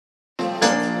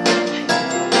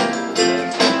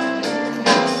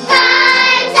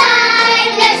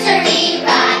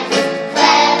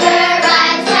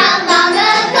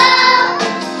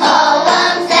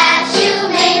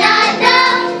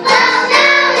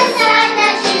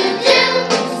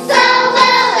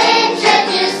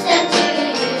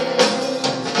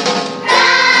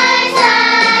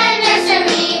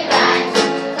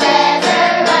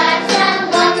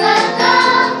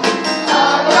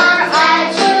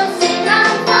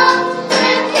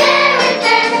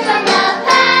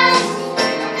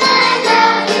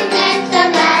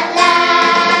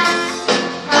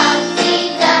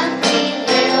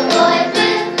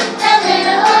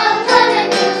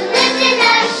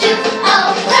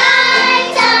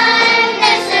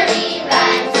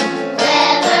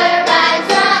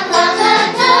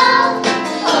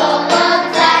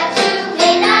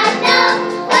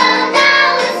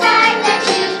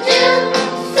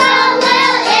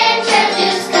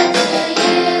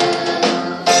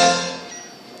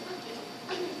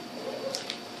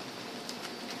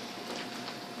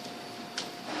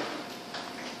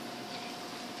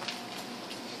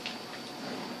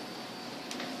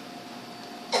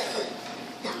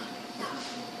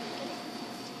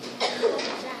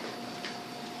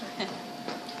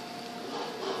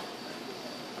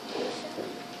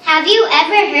Have you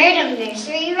ever heard of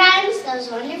nursery rhymes, those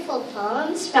wonderful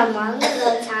poems from long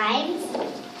ago times?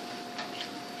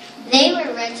 They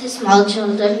were read to small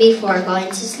children before going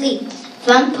to sleep.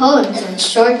 Fun poems and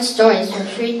short stories for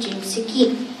free dreams to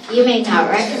keep. You may not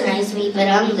recognize me, but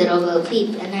I'm Little Bo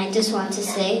Peep, and I just want to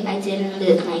say I didn't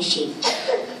lose my sheep.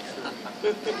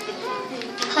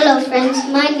 Hello friends,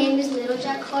 my name is Little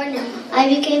Jack Horner. I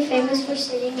became famous for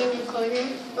sitting in a corner.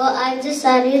 Well, I've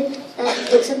decided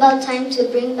that it's about time to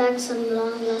bring back some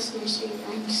long-lost nursery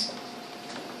rhymes.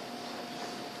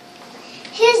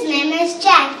 His name is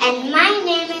Jack, and my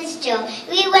name is Joe.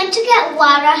 We went to get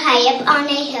water high up on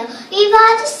a hill. We've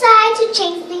all decided to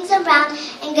change things around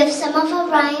and give some of our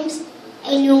rhymes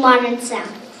a new modern sound.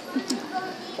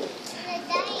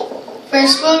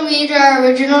 First we'll read our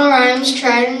original rhymes,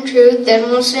 tried and true, then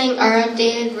we'll sing our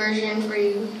updated version for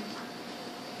you.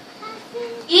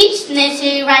 Each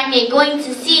nursery rhyme you're going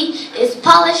to see is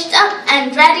polished up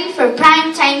and ready for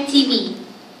primetime TV.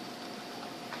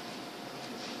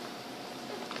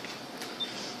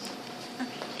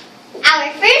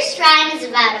 Our first rhyme is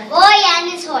about a boy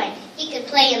and his horn. He could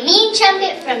play a mean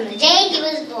trumpet from the day he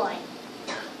was born.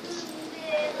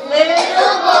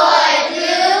 Little boy,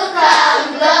 do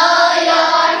come blow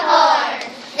your horn.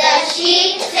 The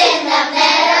sheep's in the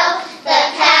meadow, the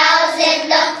cow's in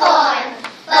the corn.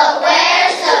 But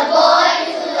where's the boy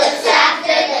who looks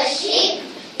after the sheep?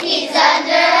 He's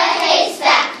under a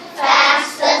haystack,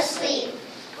 fast asleep.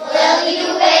 Will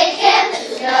you wake him?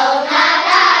 No, not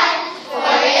I.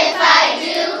 For if I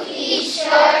do, he's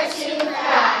sure to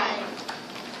cry.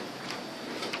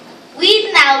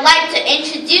 We'd now like to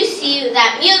introduce to you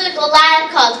that musical line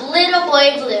called Little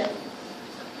Boy Blue.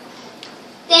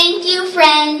 Thank you,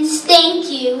 friends, thank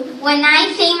you. When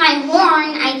I play my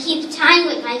horn, I keep time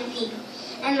with my feet,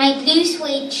 and my blue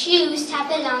suede shoes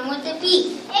tap along with the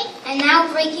beat. And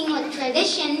now, breaking with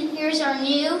tradition, here's our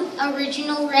new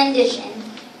original rendition.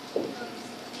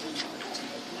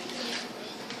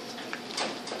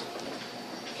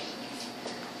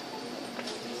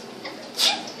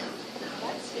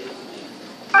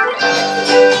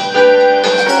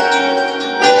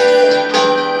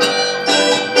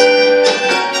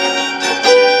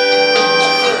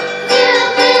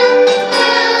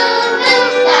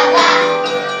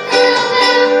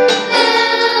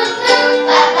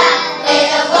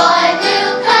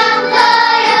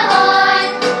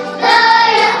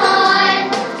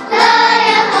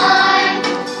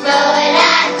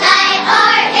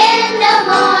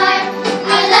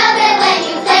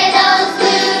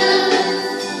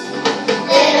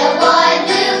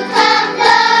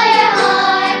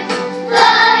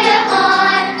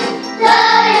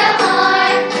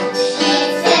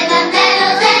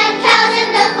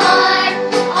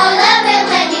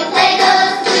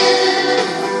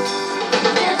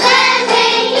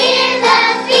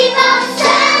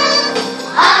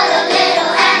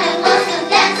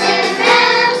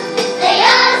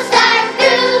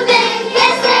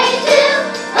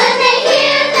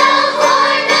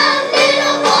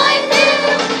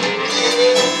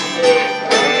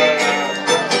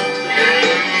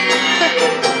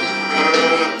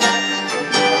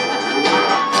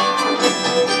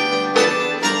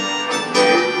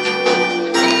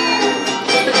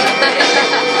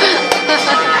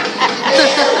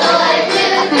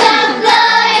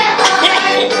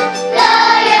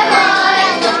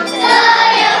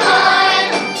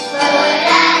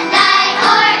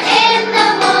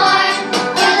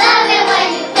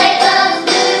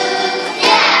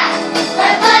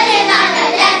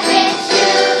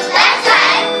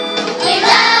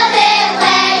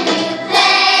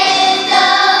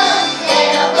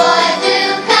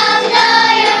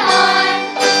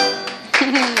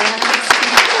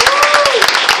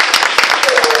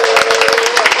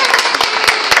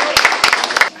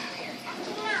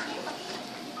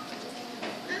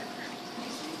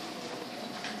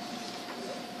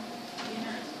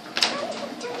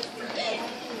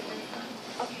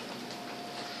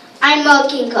 I'm Mo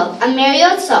Kinko. I'm Mary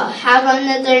Otso. Have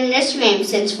another nursery rhyme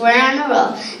since we're on a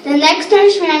roll. The next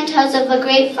nursery rhyme tells of a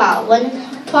great fall when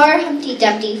poor Humpty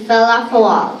Dumpty fell off a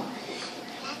wall.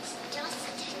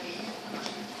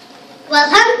 Well,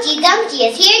 Humpty Dumpty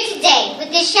is here today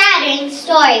with a shattering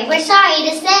story, we're sorry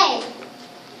to say.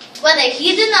 Whether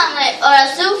he's an omelet or a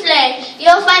souffle,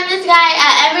 you'll find this guy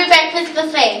at every breakfast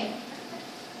buffet.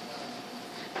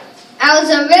 I was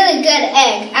a really good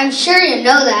egg. I'm sure you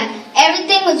know that.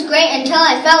 Everything was great until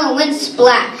I fell and went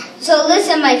splat. So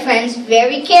listen, my friends,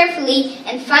 very carefully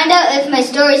and find out if my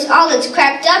story's all it's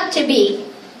cracked up to be.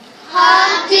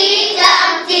 Humpty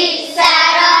Dumpty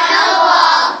sat on a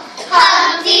wall.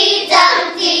 Humpty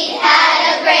Dumpty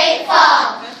had a great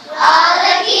fall. All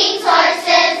the king's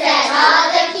horses and all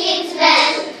the king's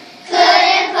men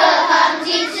couldn't put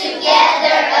Humpty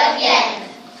together again.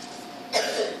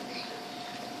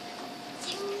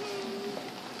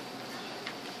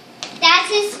 That's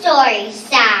his story.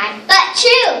 Sad, but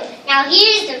true. Now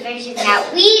here's the version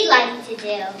that we'd like to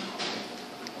do.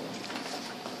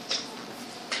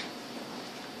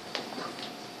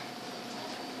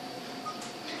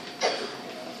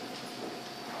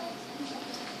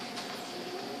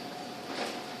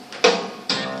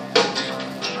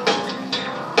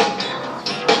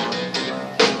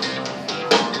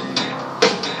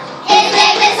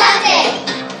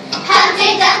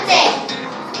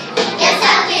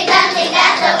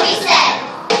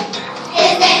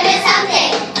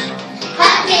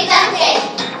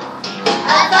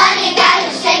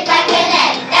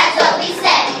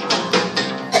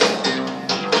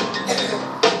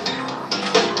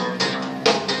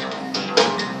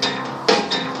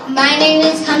 My name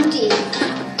is Humpty,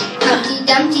 Humpty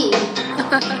Dumpty.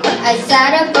 I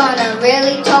sat up on a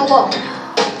really tall wall.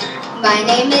 My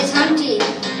name is Humpty,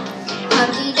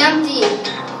 Humpty Dumpty.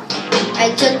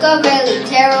 I took a really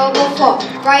terrible fall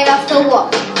right off the wall.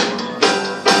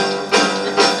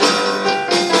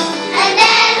 And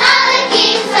then all the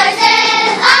king's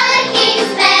horses, all the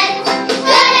king's men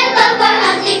couldn't put poor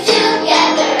Humpty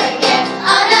together again.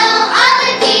 Oh no, all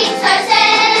the king's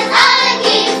horses, all the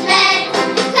king's men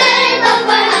couldn't put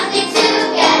poor Humpty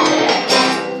together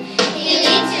again. He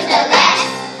leaned to the left,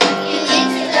 he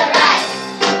leaned to the right,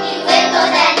 he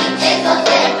wiggled and he jiggled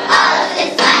with all of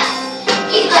his might.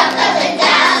 He jumped up and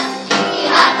down, he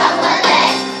hopped on one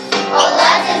leg. Oh,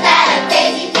 wasn't that a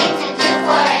crazy thing to do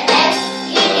for an egg?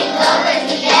 Leaning over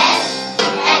the edge,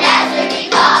 and as we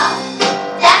recall,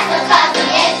 that's what caused the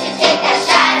egg to take that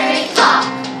shattering fall.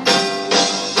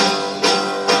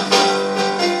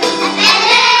 And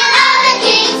then all the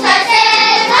king's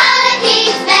horses, all the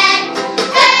king's men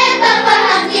couldn't put poor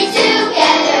Humpty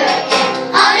together again.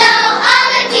 Oh no, all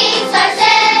the king's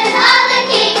horses, all the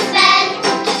king's men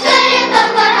couldn't put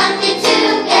poor Humpty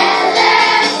together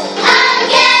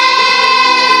again.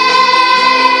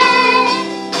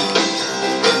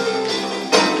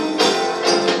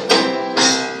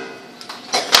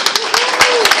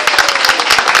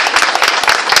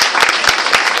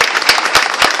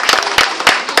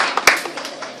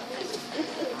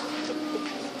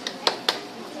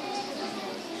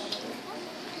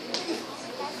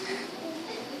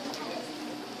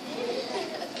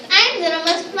 I'm Little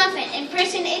Miss Muffin. In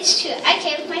person, it's true. I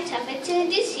came with my tuffet to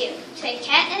induce you to a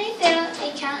cat and a fiddle,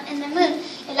 a count and the moon,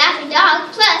 a laughing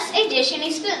dog, plus a dish and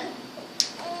a spoon.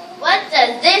 What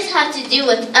does this have to do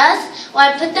with us?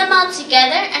 Why put them all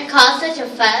together and cause such a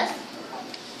fuss?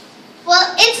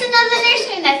 Well, it's another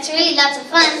nursery that's really lots of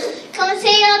fun. Come and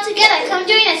say it all together. Come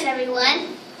join us,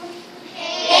 everyone.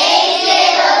 Hey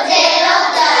diddle diddle,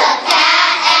 the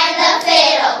cat and the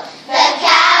fiddle. The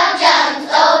cow jumps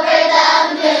over the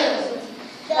moon.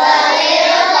 The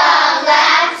little dog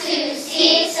laughed to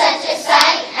see such a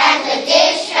sight, and the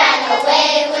dish ran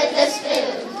away with the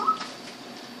spoon.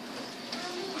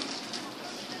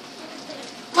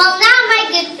 Well, now, my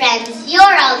good friends, you're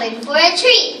all in for a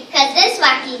treat, because this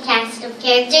wacky cast of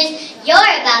characters you're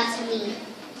about to meet.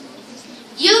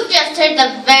 You've just heard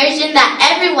the version that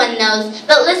everyone knows,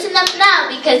 but listen up now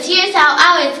because here's how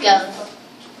ours goes.